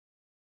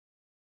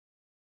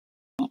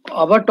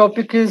Our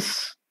topic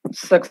is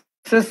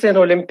success in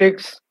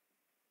Olympics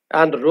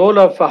and role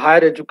of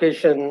higher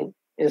education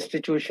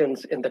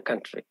institutions in the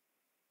country.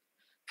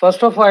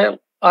 First of all,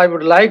 I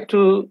would like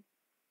to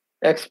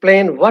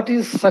explain what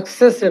is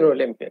success in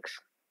Olympics.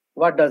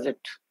 What does it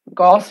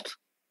cost?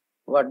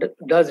 What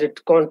does it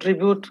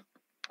contribute?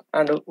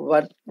 And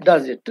what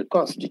does it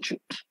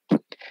constitute?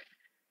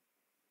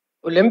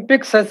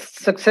 Olympic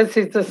success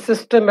is a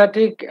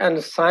systematic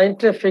and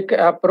scientific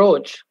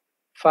approach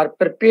for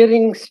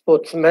preparing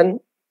sportsmen,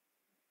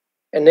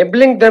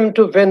 enabling them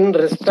to win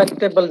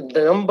respectable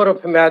number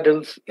of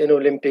medals in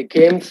Olympic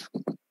Games,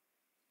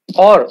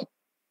 or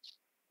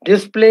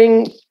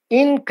displaying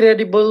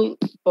incredible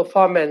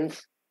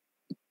performance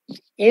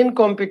in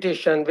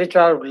competition, which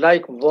are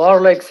like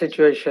warlike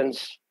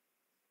situations,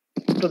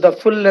 to the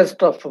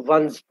fullest of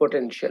one's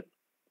potential.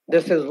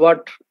 This is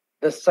what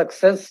the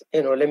success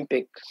in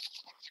Olympic.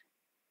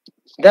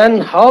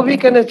 Then how we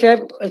can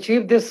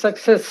achieve this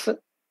success?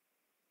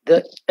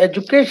 The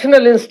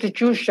educational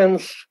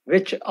institutions,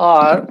 which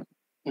are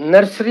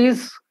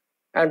nurseries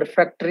and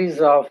factories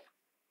of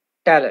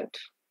talent.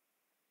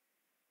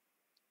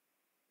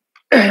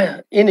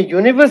 In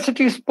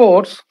university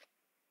sports,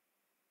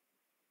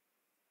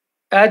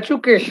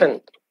 education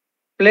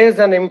plays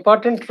an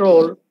important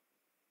role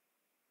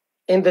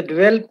in the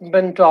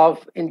development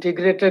of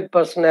integrated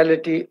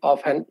personality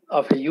of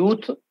a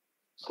youth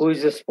who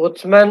is a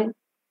sportsman,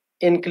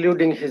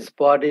 including his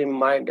body,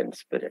 mind, and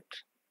spirit.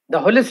 The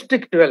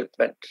holistic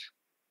development.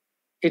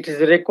 It is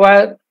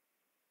required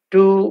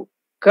to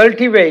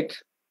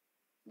cultivate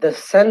the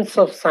sense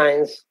of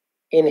science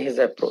in his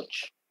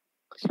approach.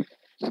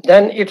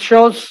 Then it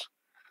shows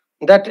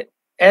that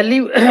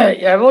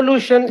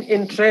evolution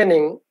in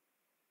training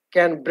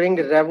can bring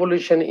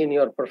revolution in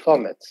your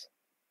performance.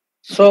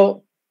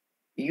 So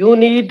you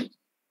need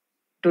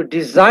to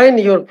design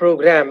your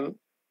program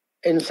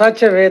in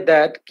such a way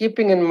that,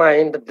 keeping in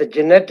mind the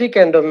genetic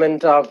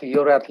endowment of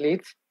your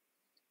athletes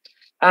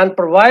and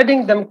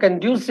providing them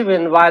conducive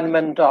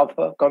environment of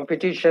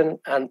competition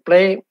and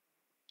play,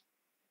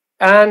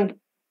 and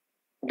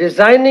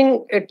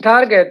designing a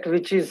target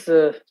which is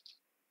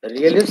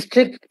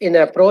realistic in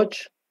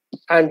approach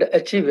and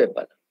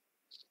achievable.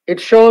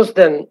 It shows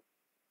then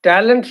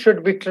talent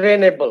should be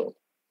trainable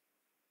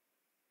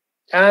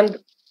and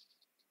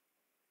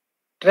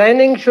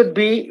training should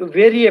be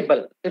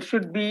variable. It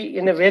should be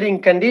in a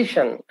varying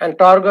condition and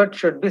target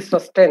should be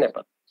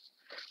sustainable.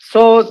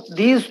 So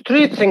these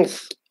three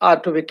things are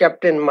to be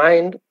kept in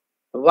mind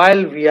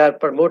while we are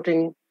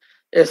promoting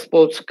a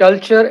sports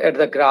culture at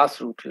the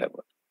grassroots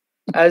level.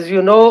 As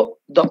you know,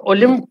 the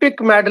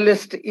Olympic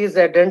medalist is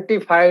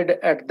identified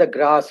at the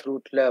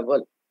grassroots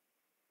level.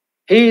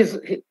 His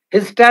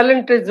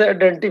talent is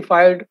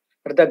identified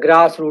at the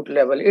grassroots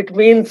level. It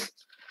means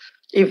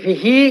if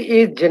he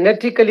is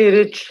genetically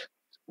rich,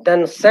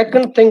 then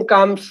second thing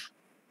comes,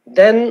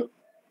 then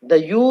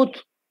the youth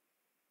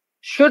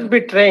should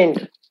be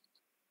trained.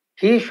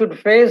 He should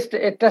face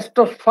a test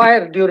of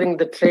fire during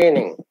the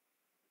training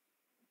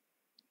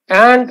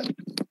and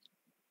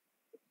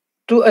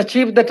to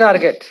achieve the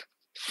target.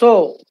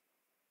 So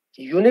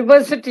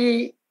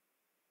university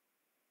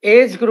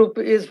age group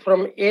is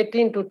from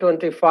 18 to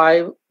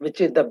 25,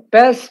 which is the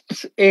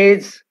best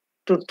age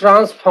to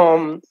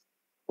transform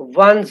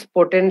one's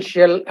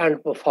potential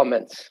and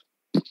performance.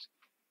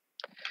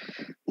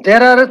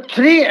 There are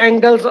three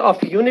angles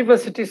of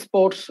university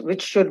sports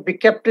which should be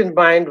kept in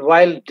mind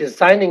while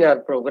designing our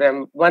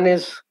program. One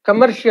is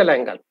commercial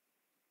angle.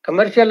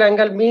 Commercial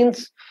angle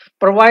means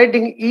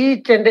providing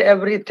each and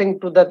everything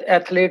to the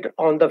athlete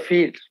on the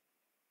field.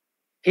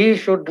 He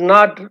should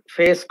not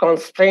face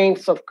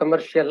constraints of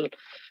commercial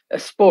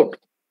sport.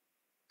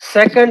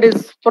 Second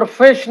is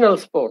professional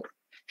sport.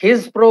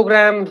 His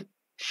program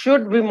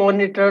should be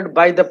monitored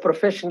by the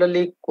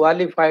professionally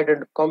qualified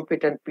and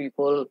competent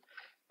people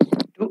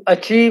to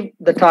achieve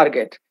the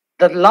target.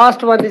 The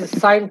last one is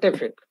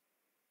scientific.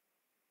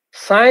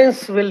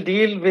 Science will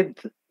deal with,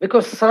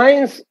 because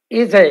science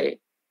is a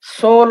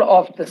soul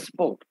of the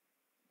sport.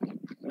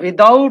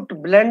 Without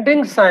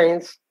blending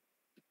science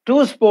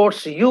to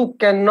sports, you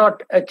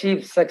cannot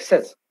achieve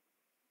success.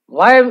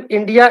 Why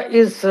India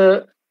is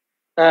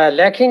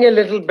lacking a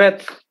little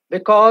bit?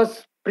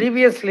 Because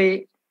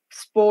previously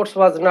sports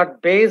was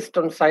not based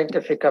on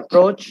scientific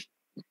approach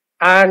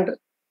and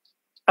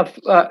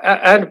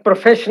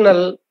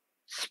professional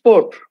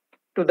sport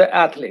to the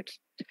athletes.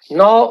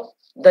 Now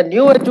the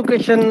new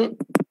education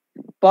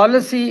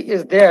policy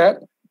is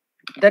there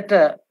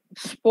that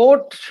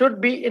sport should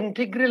be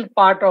integral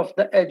part of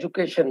the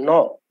education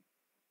now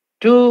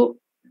to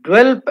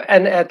develop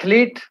an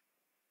athlete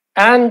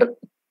and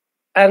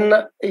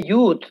an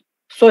youth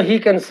so he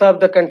can serve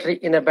the country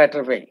in a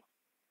better way.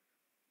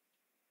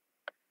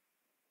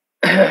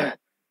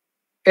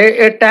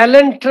 a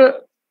talent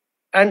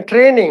and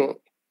training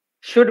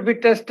should be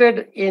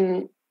tested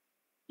in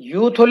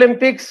Youth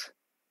Olympics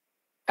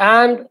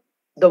and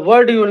the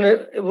World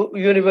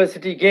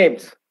University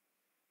Games.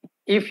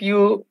 If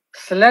you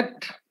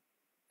select,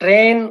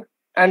 train,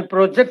 and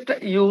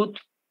project youth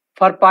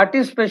for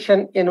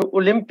participation in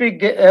Olympic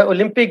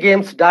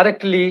Games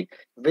directly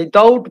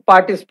without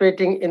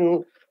participating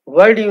in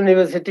World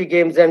University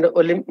Games and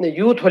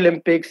Youth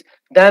Olympics,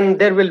 then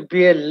there will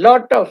be a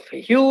lot of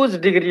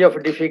huge degree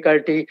of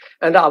difficulty,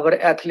 and our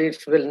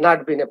athletes will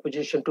not be in a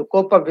position to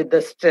cope up with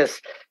the stress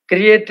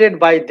created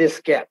by this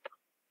gap.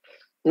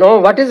 Now,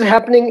 what is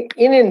happening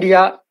in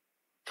India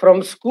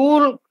from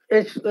school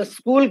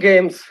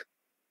games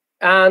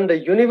and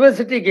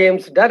university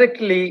games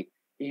directly,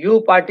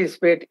 you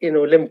participate in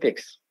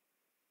Olympics,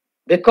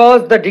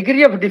 because the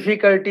degree of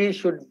difficulty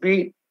should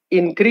be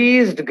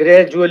increased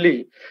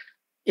gradually.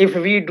 If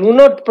we do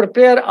not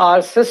prepare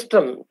our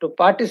system to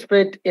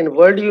participate in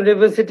World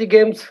University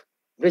Games,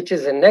 which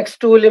is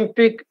next to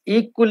Olympic,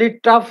 equally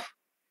tough,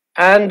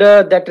 and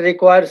that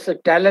requires a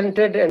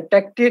talented and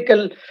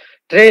tactical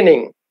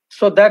training.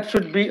 So that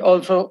should be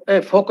also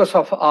a focus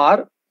of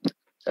our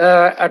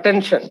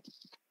attention.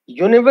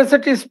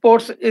 University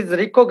sports is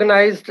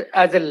recognized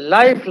as a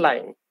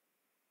lifeline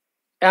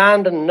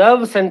and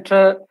nerve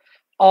center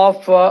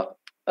of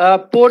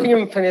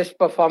podium finish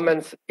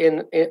performance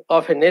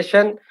of a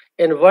nation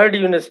in World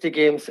University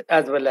Games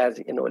as well as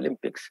in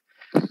Olympics.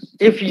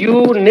 If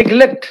you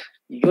neglect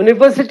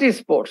university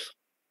sports,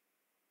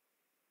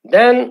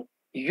 then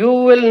you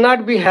will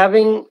not be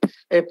having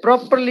a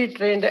properly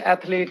trained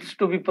athletes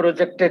to be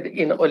projected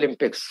in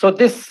Olympics. So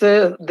this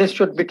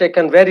should be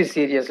taken very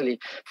seriously.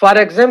 For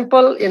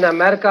example, in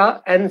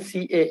America,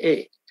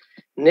 NCAA,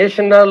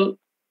 National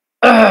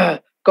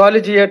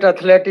Collegiate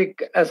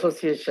Athletic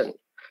Association,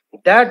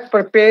 that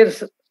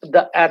prepares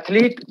the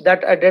athlete,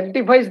 that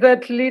identifies the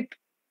athlete,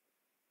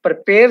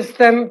 prepares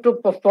them to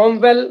perform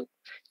well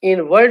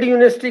in World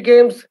University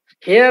Games.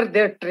 Here,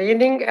 their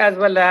training as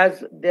well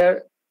as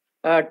their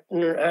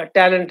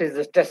talent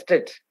is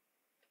tested.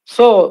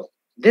 So,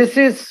 this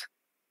is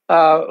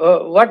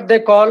what they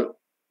call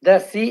the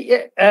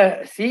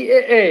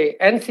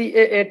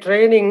NCAA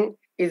training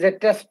is a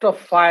test of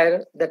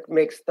fire that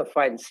makes the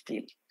fine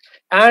steel.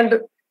 And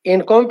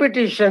in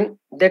competition,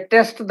 they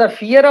test the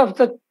fear of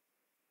the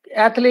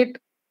athlete,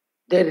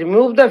 they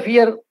remove the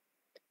fear,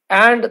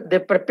 and they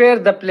prepare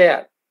the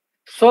player.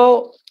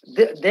 So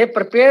they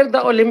prepare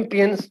the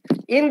Olympians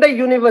in the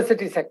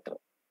university sector.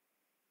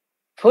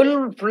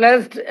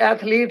 Full-fledged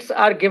athletes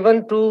are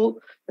given to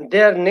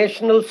their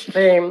national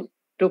stream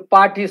to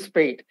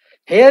participate.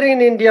 Here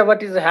in India,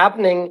 what is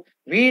happening,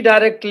 we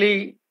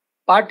directly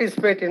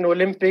participate in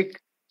Olympic,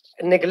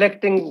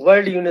 neglecting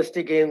World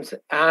University Games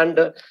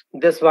and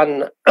this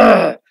one,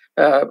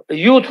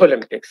 Youth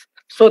Olympics.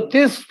 So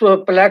this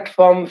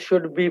platform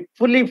should be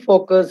fully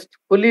focused,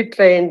 fully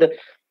trained,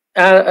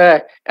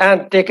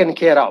 and taken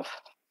care of.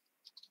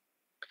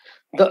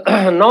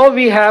 Now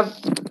we have,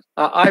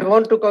 I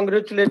want to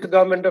congratulate the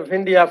Government of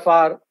India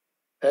for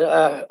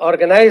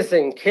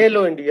organizing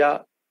Khelo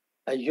India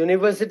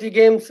University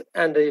Games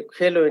and the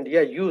Khelo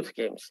India Youth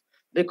Games,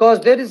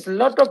 because there is a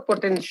lot of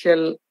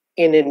potential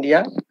in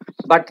India,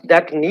 but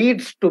that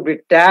needs to be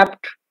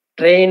tapped,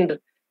 trained,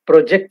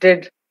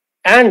 projected,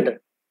 and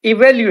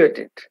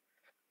evaluated.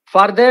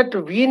 For that,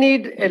 we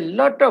need a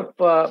lot of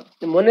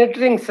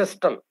monitoring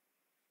system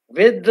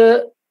with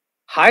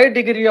high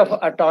degree of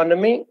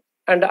autonomy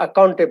and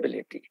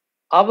accountability.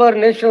 Our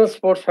national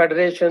sports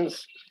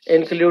federations,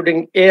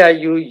 including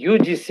AIU,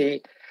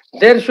 UGC,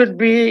 there should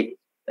be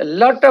a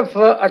lot of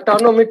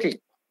autonomous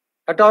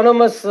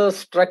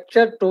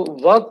structure to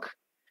work,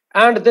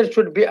 and there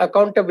should be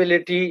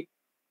accountability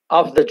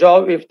of the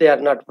job if they are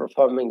not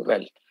performing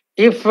well.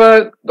 If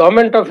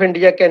Government of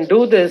India can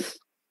do this,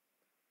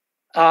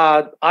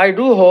 I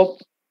do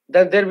hope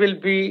that there will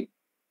be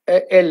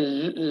a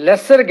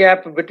lesser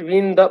gap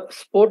between the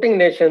sporting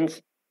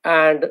nations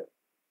and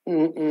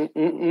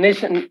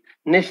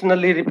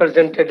nationally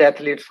represented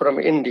athletes from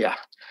India.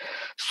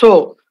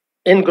 So,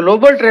 in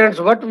global trends,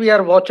 what we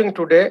are watching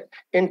today,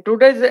 in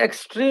today's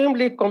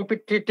extremely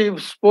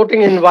competitive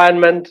sporting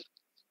environment,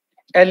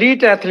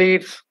 elite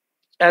athletes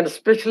and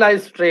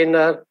specialized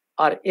trainer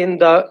are in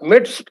the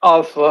midst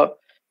of a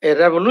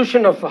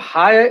revolution of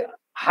high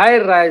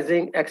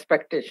rising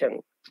expectation.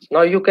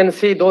 Now you can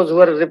see those who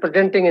are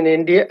representing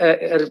India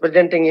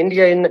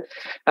in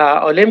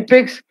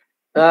Olympics.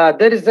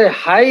 There is a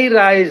high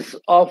rise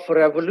of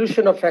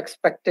revolution of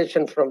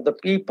expectation from the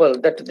people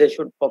that they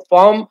should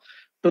perform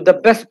to the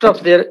best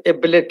of their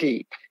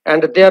ability,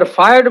 and they are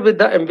fired with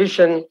the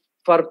ambition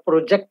for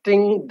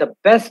projecting the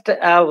best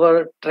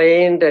ever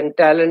trained and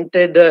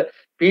talented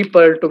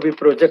people to be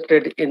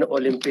projected in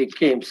Olympic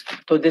Games.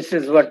 So this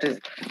is what is.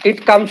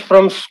 It comes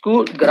from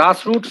school,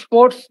 grassroots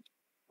sports,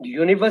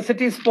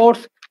 university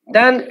sports,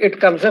 then it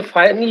comes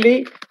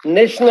finally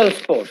national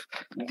sports.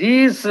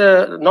 These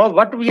now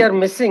what we are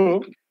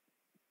missing.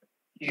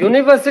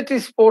 University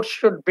sports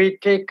should be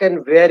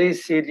taken very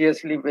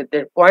seriously with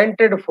a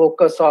pointed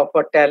focus of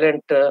a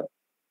talent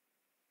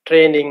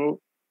training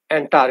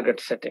and target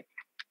setting.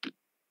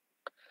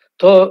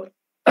 So,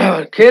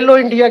 Khelo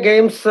India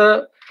Games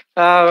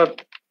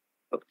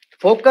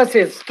focus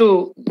is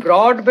to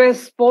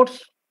broad-based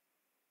sports,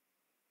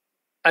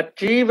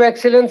 achieve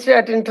excellence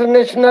at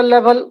international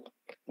level,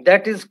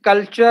 That is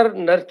culture,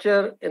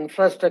 nurture,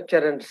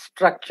 infrastructure, and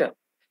structure.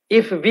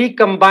 If we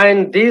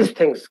combine these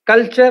things,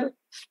 culture,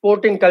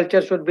 sporting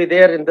culture should be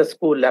there in the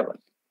school level.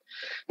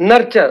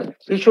 Nurture,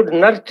 we should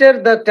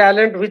nurture the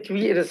talent which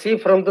we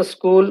receive from the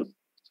school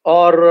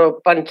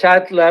or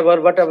panchayat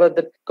level, whatever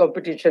the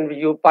competition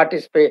you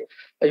participate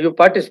at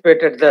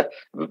the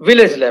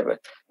village level.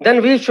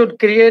 Then we should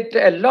create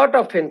a lot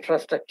of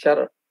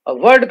infrastructure, a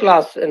world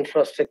class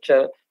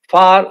infrastructure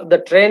for the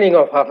training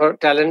of our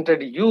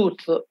talented youth,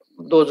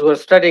 those who are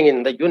studying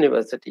in the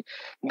university.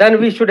 Then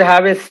we should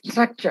have a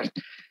structure.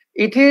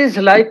 It is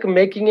like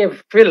making a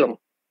film.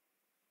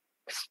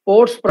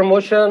 Sports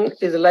promotion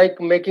is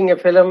like making a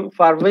film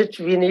for which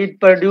we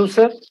need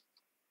producer,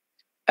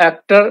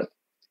 actor,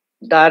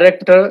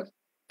 director,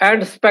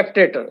 and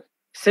spectator.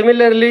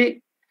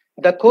 Similarly,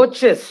 the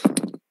coaches,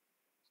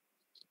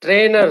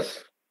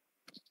 trainers,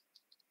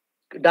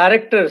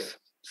 directors,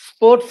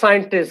 sports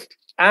scientists,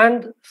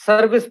 and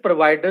service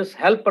providers,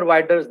 health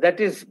providers, that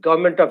is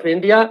Government of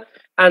India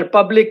and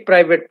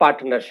public-private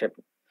partnership.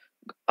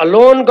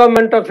 Alone,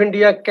 Government of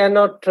India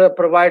cannot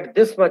provide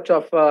this much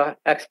of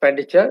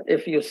expenditure.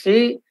 If you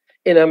see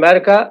in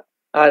America,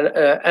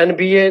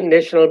 NBA,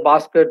 National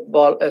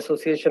Basketball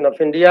Association of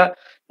India,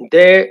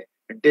 they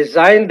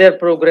design their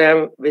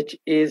program, which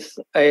is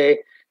a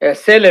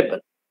saleable.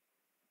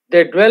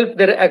 They develop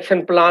their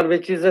action plan,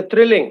 which is a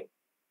thrilling,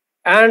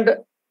 and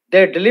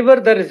they deliver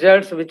the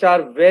results, which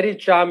are very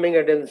charming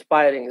and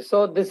inspiring.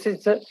 So this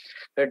is a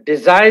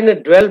design,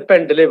 develop,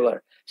 and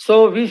deliver.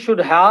 So we should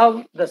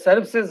have the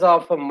services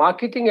of a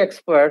marketing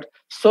expert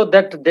so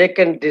that they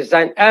can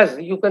design, as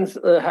you can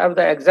have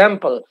the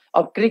example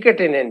of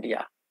cricket in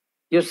India.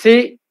 You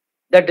see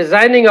the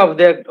designing of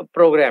their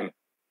program,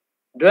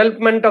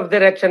 development of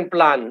their action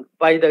plan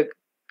by the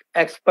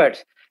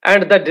experts,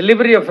 and the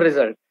delivery of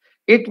result.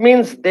 It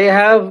means they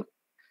have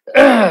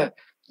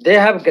they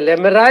have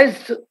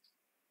glamorized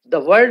the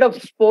world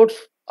of sports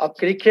of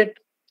cricket.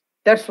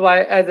 That's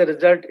why, as a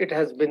result, it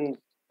has been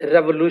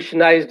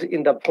revolutionized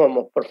in the form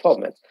of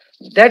performance.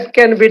 That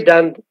can be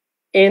done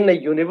in a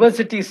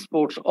university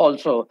sports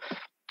also.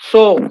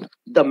 So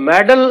the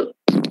medal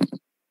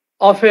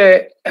of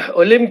a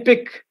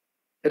Olympic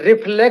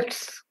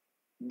reflects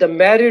the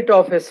merit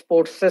of a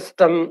sports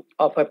system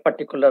of a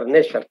particular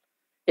nation.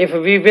 If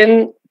we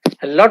win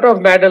a lot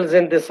of medals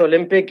in this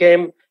Olympic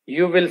game,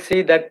 you will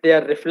see that they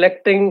are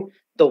reflecting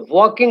the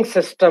working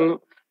system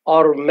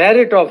or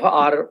merit of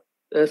our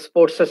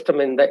sports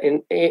system in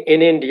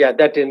India.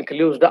 That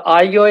includes the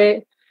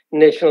IOA,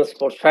 National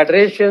Sports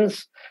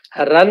Federations,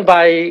 run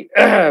by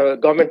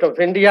Government of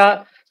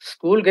India,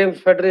 School Games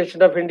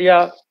Federation of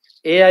India,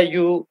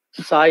 AIU,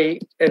 SAI,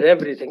 and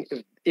everything.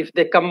 If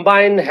they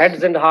combine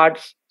heads and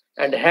hearts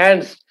and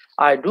hands,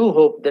 I do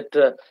hope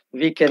that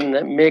we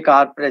can make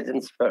our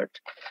presence felt.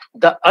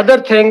 The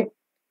other thing,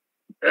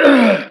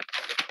 the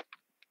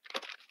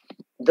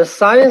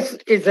science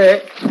is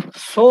a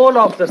soul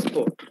of the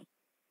sport.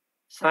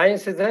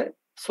 Science is a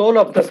soul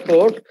of the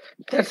sport.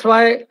 That's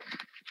why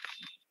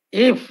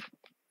if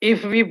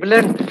we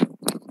blend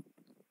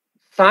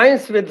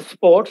science with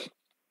sports,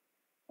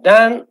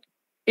 then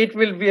it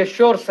will be a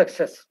sure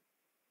success.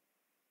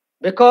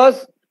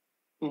 Because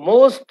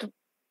most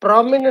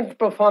prominent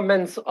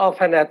performance of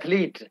an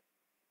athlete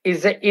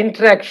is an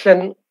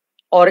interaction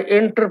or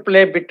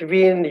interplay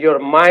between your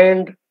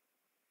mind,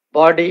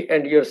 body,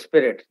 and your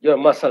spirit, your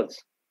muscles.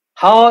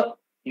 How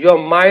your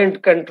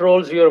mind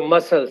controls your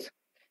muscles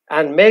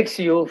and makes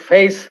you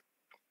face.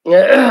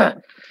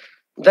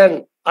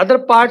 Then other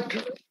part,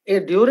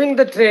 during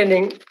the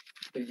training,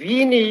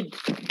 we need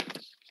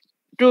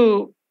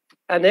to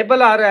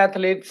enable our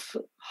athletes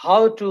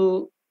how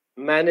to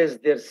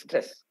manage their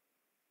stress.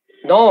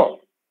 No,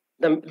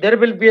 there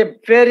will be a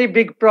very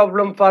big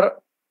problem for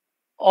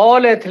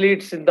all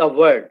athletes in the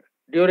world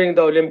during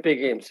the Olympic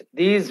Games.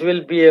 These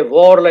will be a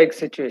war-like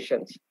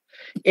situations.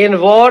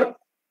 In war,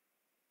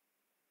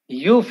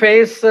 you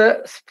face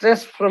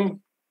stress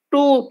from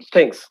two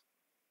things.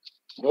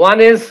 One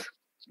is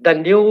the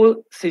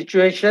new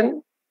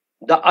situation.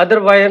 The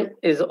other one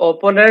is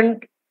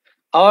opponent,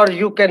 or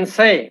you can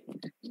say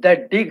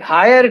the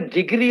higher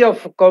degree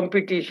of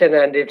competition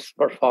and its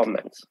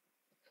performance.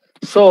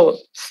 So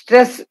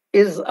stress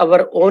is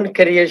our own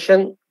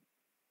creation,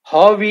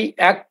 how we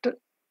act,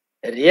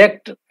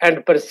 react,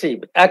 and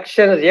perceive.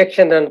 Action,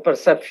 reaction, and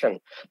perception.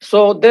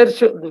 So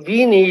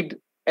we need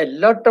a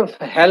lot of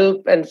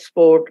help and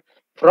support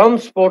from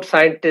sports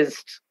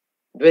scientists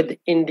with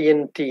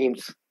Indian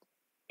teams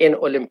in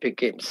Olympic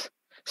Games.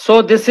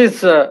 So this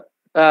is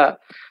there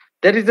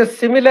is a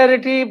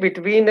similarity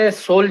between a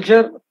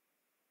soldier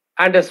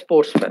and a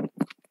sportsman.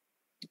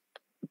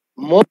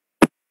 More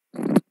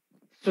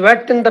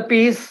sweat in the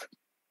peace,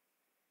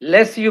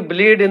 less you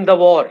bleed in the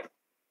war.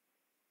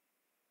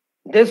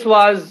 This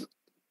was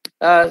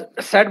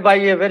said by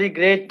a very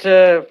great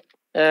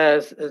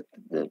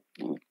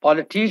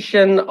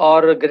politician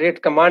or a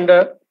great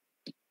commander,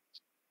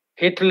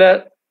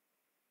 Hitler.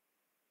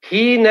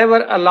 He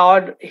never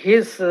allowed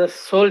his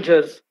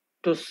soldiers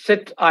to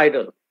sit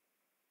idle.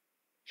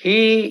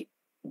 He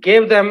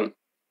gave them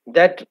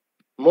that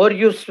more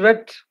you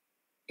sweat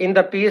in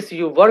the peace,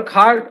 you work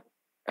hard,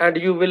 and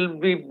you will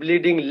be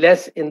bleeding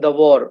less in the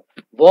war.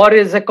 War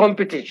is a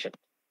competition.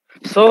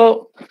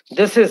 So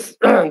this is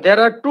there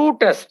are two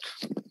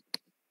tests.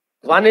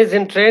 One is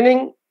in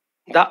training,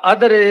 the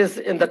other is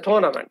in the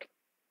tournament.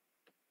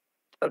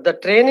 The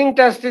training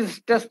test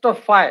is test of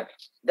fire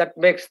that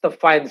makes the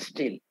fine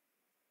steel.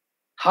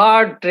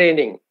 Hard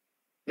training,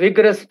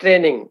 vigorous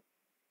training,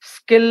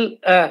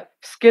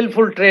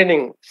 skillful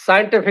training,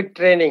 scientific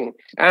training,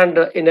 and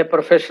in a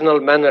professional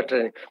manner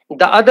training.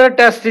 The other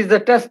test is the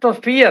test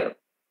of fear.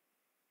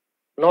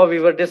 Now we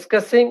were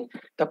discussing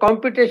the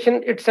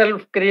competition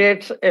itself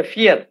creates a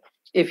fear.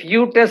 If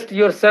you test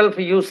yourself,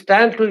 you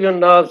stand to your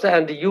nerves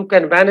and you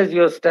can manage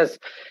your stress,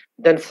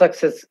 then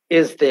success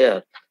is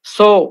there.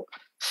 So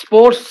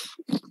sports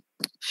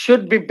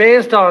should be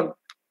based on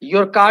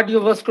your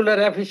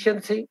cardiovascular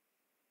efficiency,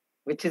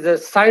 which is a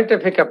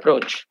scientific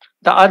approach.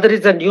 The other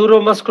is a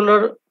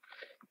neuromuscular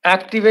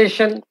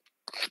activation,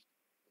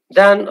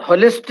 then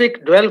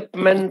holistic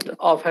development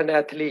of an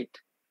athlete.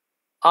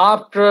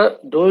 After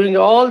doing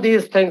all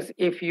these things,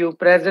 if you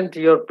present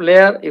your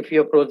player, if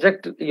you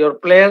project your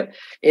player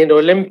in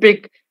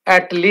Olympic,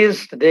 at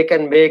least they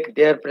can make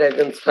their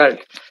presence felt.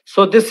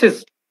 So this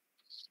is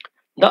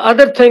the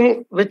other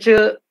thing which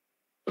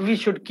we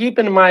should keep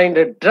in mind: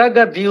 drug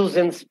abuse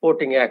in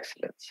sporting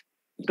excellence.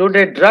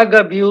 Today, drug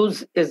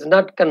abuse is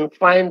not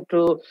confined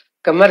to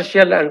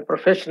commercial and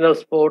professional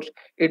sports.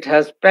 It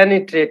has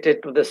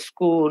penetrated to the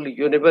school,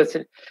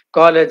 university,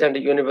 college, and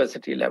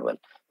university level.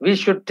 We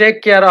should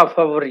take care of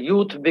our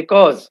youth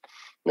because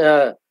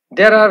there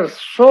are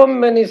so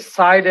many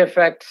side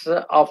effects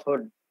of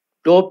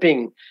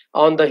doping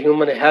on the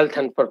human health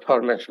and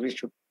performance. We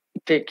should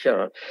take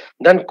care of.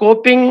 Then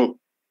coping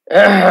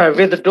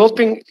with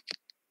doping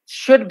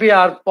should be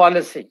our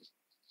policy.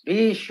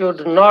 We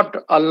should not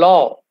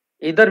allow,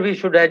 either we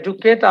should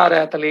educate our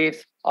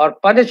athletes or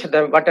punish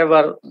them,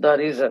 whatever the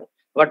reason,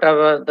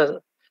 whatever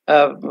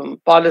the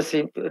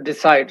policy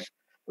decides.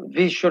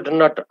 We should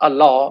not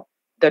allow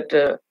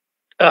that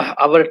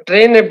our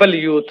trainable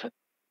youth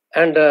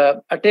and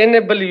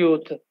attainable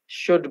youth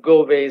should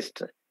go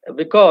waste,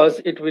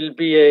 because it will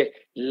be a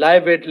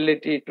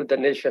liability to the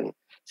nation.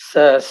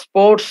 So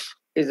sports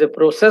is a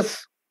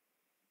process,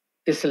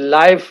 is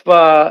life,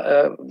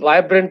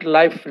 vibrant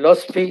life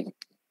philosophy,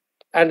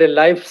 and a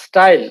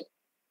lifestyle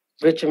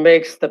which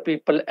makes the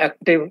people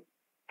active,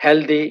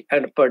 healthy,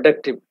 and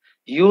productive.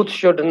 Youth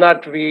should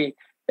not be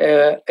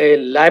a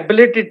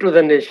liability to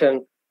the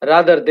nation.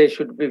 Rather, they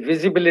should be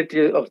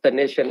visibility of the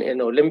nation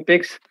in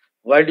Olympics,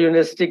 World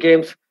University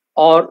Games,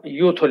 or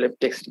Youth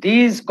Olympics.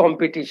 These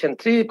competition,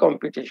 three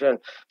competition,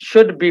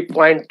 should be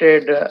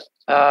pointed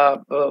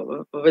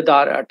with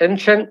our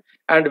attention,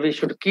 and we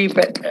should keep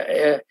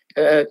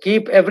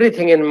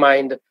everything in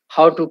mind.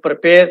 How to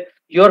prepare.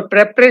 Your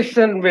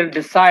preparation will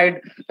decide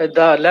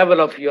the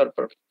level of your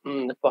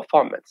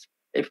performance.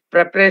 If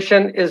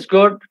preparation is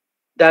good,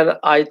 then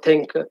I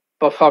think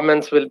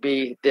performance will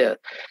be there.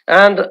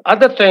 And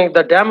other thing,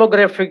 the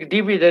demographic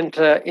dividend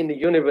in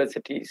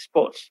university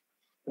sports.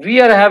 We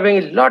are having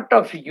a lot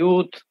of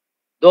youth,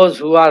 those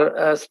who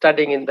are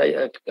studying in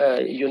the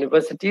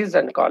universities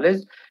and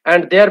college,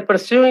 and they are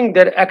pursuing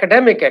their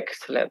academic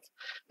excellence.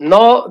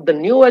 Now, the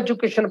new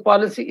education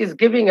policy is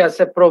giving us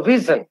a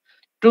provision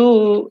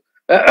to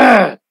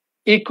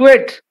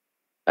equate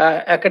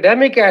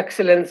academic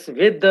excellence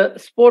with the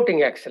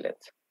sporting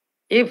excellence.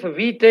 If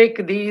we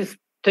take these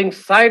things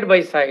side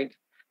by side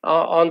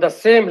on the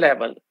same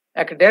level,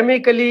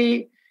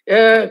 academically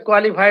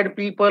qualified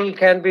people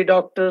can be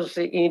doctors,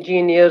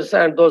 engineers,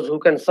 and those who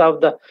can serve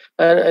the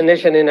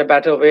nation in a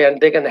better way, and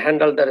they can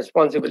handle the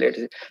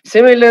responsibilities.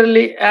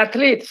 Similarly,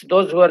 athletes,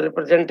 those who are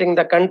representing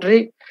the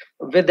country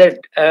with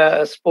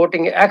the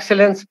sporting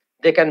excellence,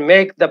 they can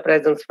make the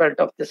presence felt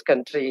of this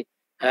country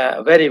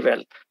very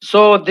well.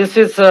 So this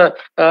is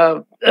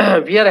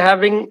we are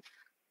having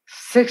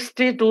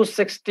 60 to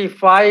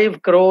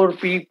 65 crore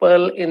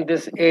people in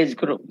this age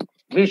group.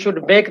 We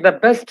should make the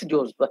best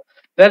use.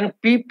 When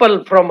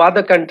people from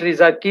other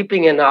countries are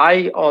keeping an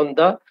eye on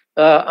the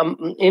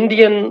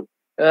Indian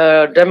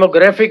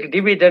demographic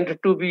dividend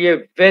to be a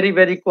very,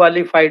 very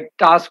qualified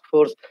task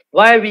force,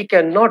 why we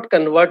cannot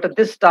convert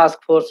this task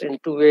force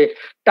into a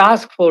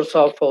task force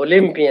of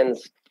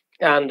Olympians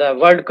and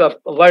World Cup,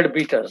 world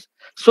beaters?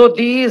 So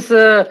these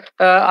are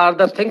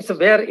the things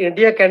where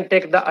India can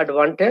take the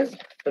advantage.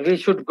 We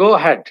should go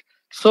ahead.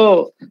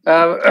 So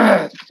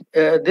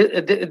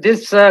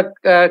this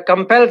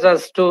compels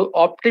us to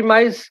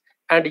optimize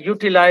and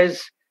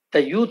utilize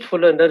the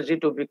youthful energy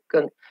to be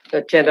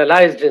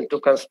channelized into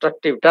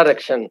constructive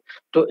direction.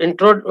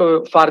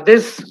 For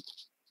this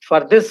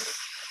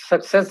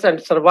success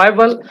and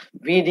survival,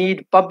 we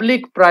need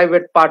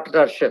public-private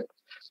partnership.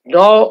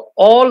 Now,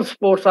 all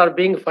sports are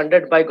being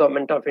funded by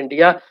Government of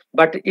India,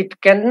 but it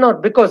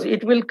cannot, because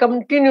it will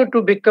continue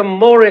to become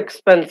more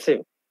expensive,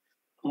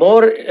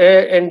 more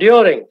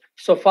enduring.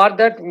 So for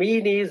that,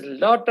 we need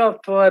lot of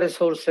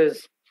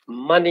resources,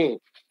 money,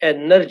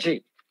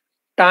 energy,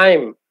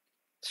 time,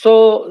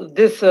 So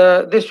this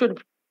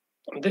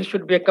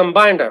should be a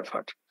combined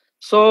effort.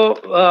 So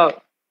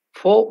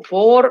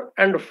 4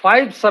 and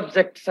 5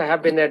 subjects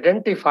have been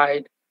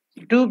identified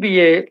to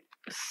be a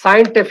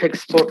scientific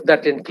sport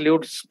that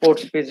includes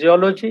sports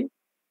physiology,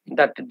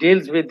 that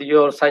deals with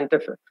your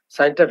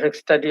scientific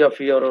study of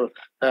your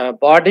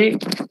body,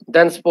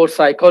 then sports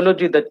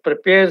psychology that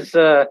prepares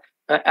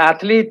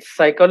athletes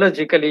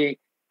psychologically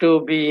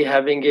to be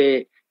having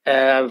a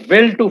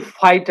will to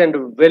fight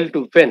and will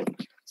to win.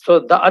 So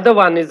the other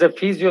one is a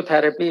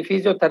physiotherapy.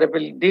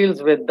 Physiotherapy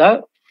deals with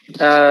the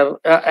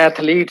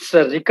athletes'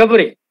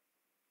 recovery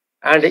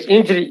and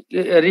injury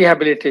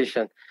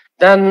rehabilitation.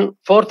 Then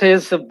fourth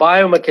is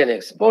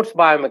biomechanics, sports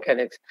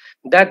biomechanics,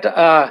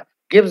 that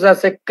gives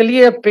us a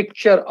clear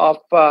picture of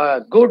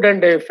good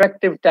and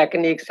effective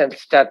techniques and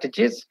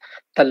strategies.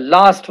 The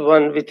last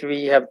one which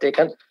we have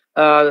taken,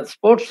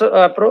 sports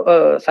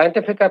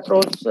scientific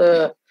approach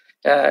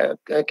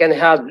can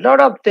have a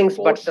lot of things,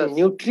 but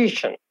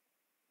nutrition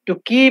to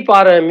keep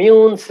our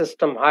immune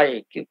system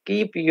high, to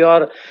keep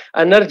your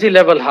energy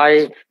level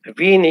high,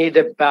 we need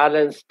a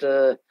balanced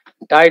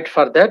diet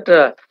for that.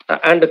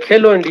 And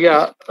Khelo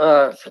India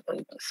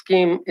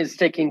scheme is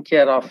taking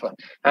care of.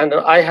 And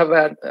I have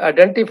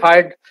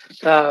identified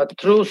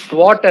through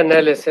SWOT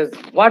analysis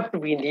what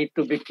we need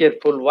to be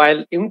careful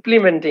while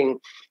implementing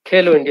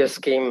Khelo India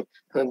scheme.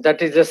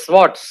 That is a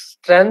SWOT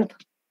strength.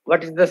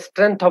 What is the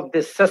strength of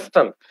this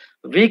system?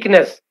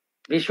 Weakness,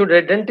 we should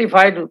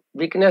identify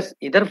weakness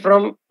either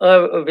from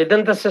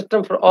within the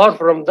system or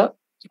from the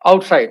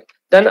outside.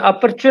 Then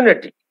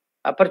opportunity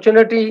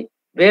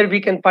where we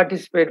can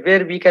participate,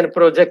 where we can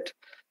project.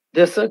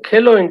 This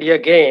Khelo India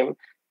game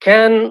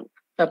can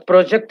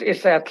project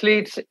its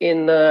athletes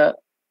in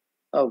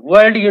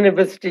world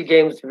university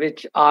games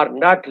which are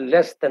not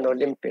less than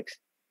Olympics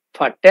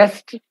for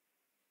testing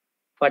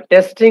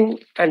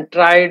and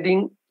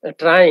trying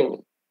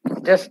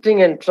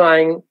testing and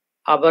trying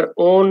our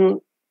own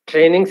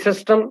training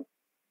system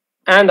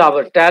and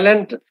our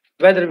talent,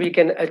 whether we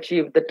can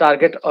achieve the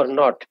target or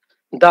not.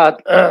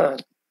 The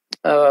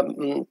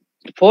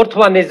fourth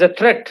one is a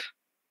threat.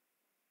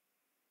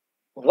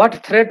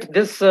 What threat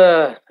this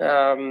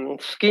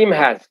scheme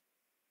has?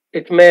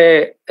 It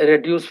may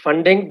reduce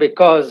funding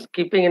because,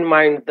 keeping in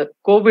mind the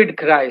COVID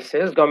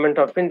crisis, Government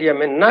of India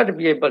may not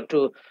be able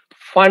to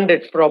fund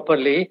it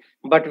properly,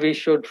 but we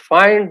should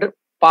find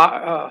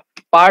part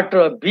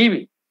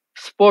B,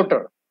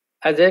 sporter,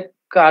 as a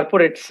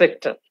corporate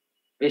sector.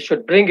 We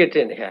should bring it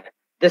in here.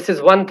 This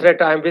is one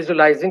threat I am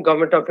visualizing.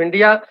 Government of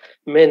India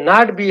may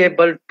not be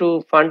able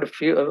to fund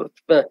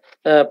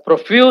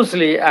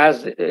profusely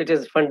as it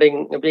is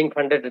being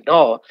funded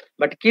now.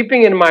 But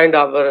keeping in mind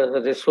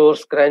our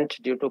resource crunch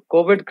due to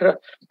COVID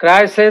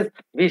crisis,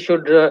 we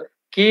should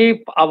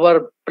keep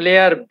our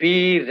player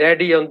B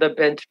ready on the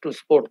bench to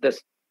support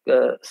this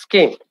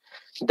scheme.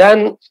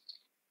 Then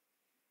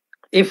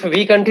if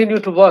we continue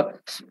to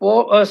work,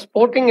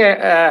 sporting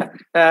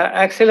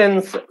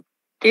excellence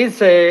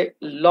is a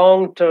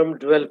long-term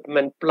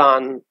development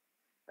plan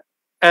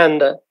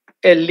and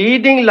a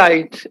leading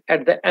light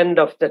at the end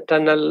of the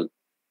tunnel.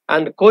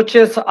 And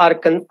coaches are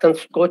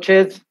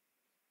coaches,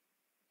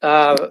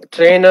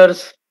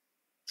 trainers,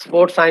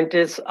 sports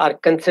scientists are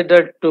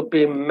considered to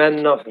be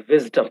men of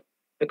wisdom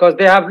because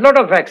they have a lot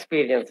of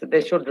experience. They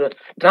should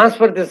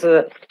transfer this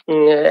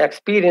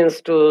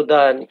experience to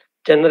the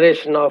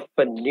generation of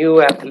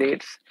new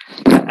athletes.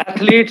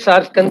 Athletes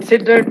are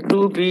considered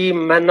to be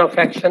men of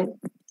action,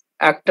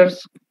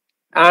 actors,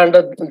 and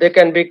they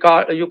can be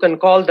called, you can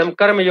call them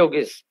karma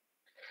yogis.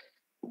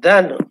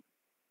 Then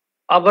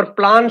our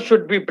plan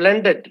should be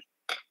blended.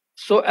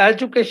 So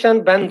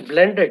education when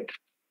blended,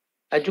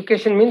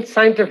 education means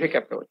scientific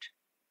approach,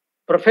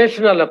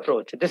 professional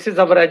approach. This is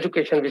our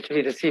education which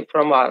we receive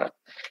from our.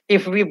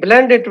 If we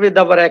blend it with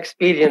our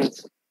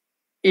experience,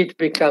 it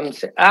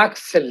becomes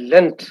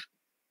excellent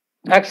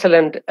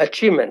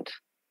achievement.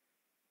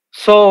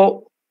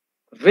 So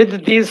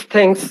with these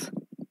things,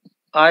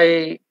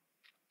 I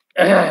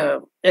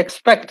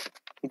expect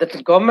that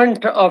the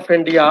government of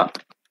India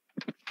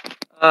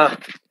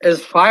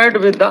is fired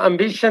with the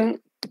ambition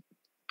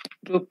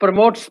to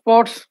promote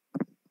sports,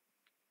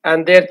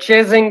 and they're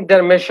chasing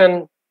their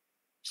mission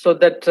so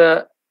that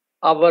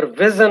our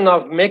vision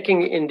of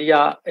making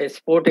India a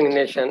sporting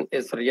nation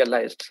is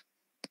realized.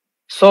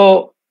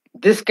 So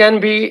this can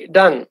be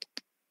done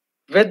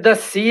with the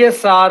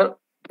CSR,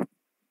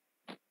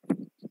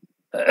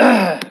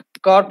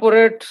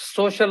 corporate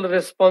social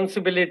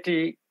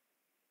responsibility.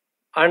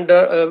 And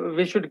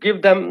we should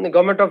give them, the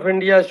government of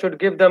India should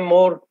give them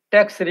more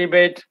tax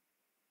rebate,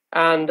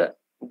 and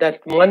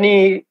that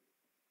money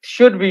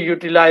should be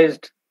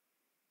utilized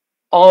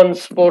on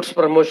sports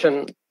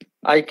promotion.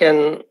 I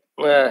can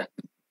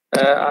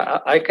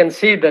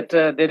see that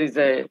there is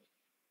a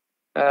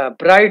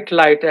bright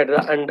light at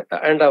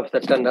the end of the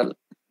tunnel.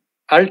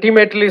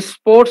 Ultimately,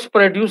 sports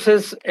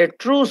produces a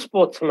true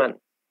sportsman.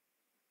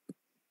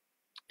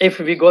 If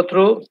we go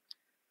through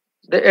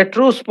a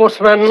true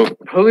sportsman,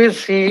 who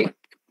is he?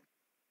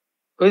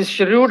 who is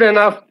shrewd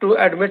enough to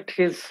admit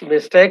his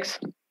mistakes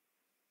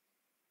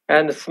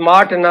and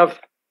smart enough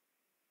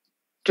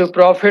to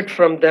profit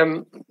from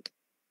them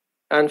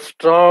and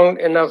strong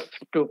enough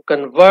to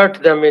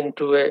convert them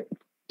into a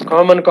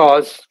common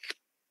cause.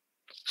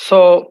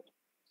 So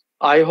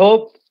I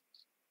hope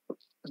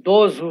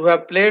those who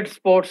have played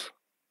sports,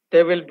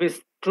 they will be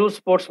true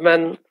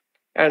sportsmen,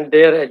 and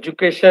their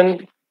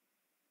education,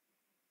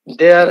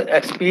 their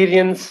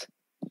experience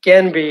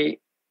can be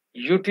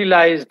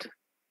utilized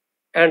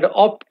and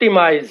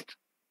optimized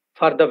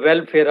for the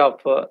welfare of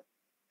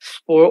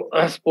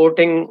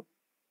sporting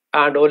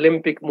and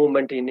Olympic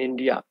movement in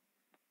India.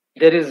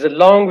 There is a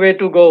long way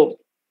to go.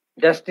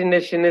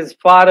 Destination is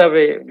far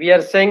away. We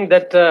are saying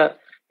that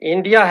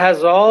India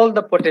has all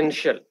the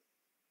potential,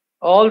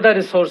 all the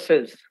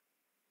resources,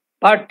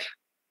 but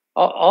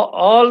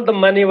all the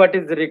money what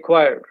is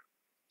required.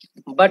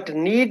 But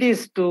need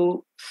is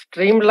to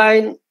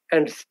streamline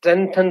and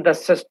strengthen the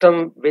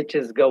system which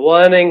is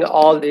governing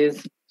all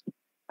these.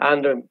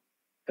 And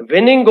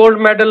winning gold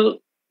medal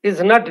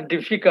is not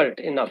difficult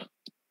enough.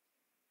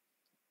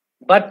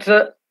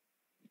 But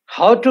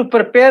how to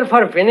prepare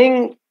for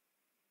winning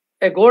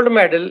a gold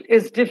medal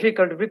is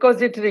difficult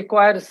because it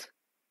requires,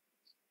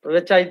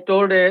 which I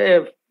told,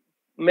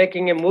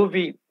 making a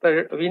movie,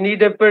 we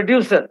need a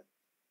producer,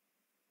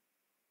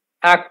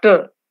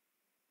 actor,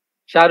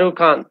 Shah Rukh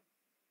Khan.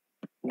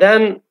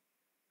 Then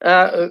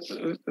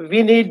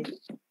we need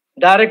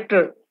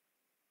director,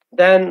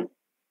 then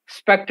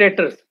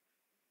spectators,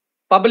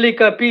 public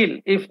appeal.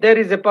 If there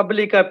is a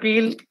public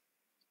appeal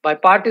by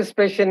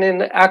participation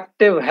in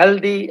active,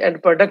 healthy,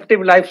 and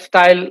productive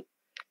lifestyle,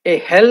 a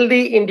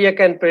healthy India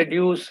can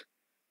produce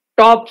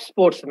top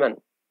sportsmen.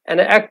 An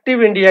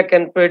active India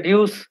can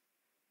produce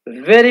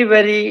very,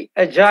 very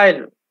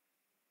agile,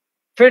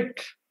 fit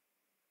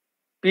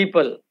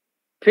people.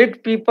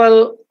 Fit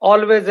people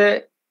always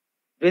a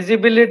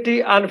visibility,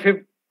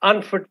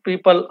 unfit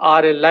people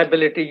are a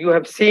liability. You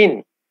have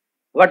seen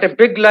what a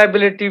big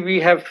liability we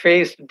have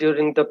faced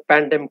during the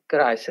pandemic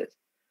crisis.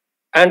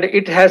 And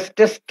it has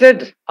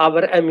tested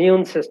our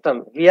immune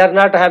system. We are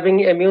not having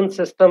immune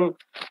system.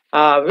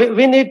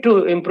 We need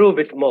to improve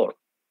it more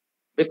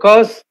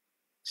because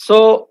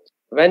so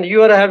when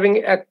you are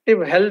having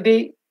active,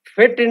 healthy,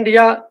 fit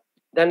India,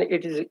 then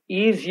it is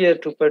easier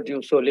to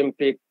produce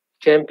Olympic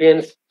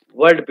champions,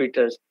 world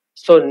beaters.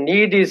 So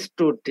need is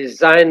to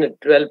design,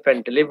 develop,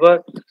 and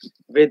deliver.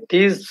 With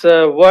these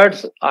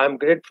words, I am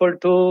grateful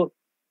to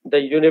the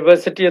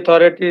university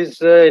authorities,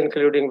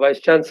 including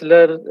Vice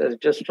Chancellor,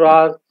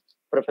 Registrar,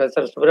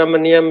 Professor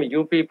Subramaniam,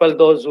 you people,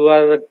 those who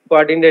are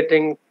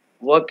coordinating,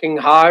 working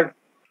hard,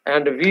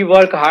 and we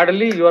work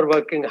hardly, you are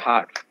working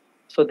hard.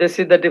 So this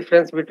is the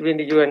difference between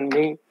you and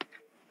me.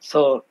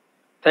 So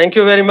thank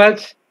you very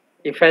much.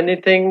 If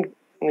anything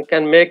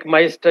can make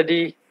my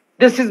study,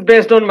 this is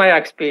based on my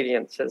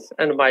experiences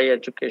and my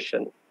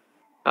education.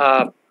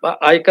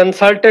 I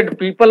consulted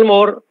people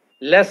more,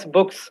 less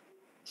books.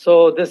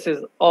 So this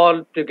is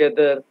all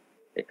together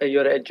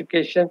your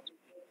education,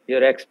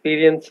 your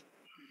experience,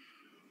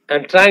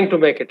 and trying to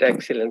make it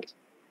excellent.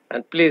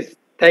 And please,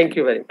 thank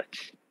you very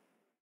much.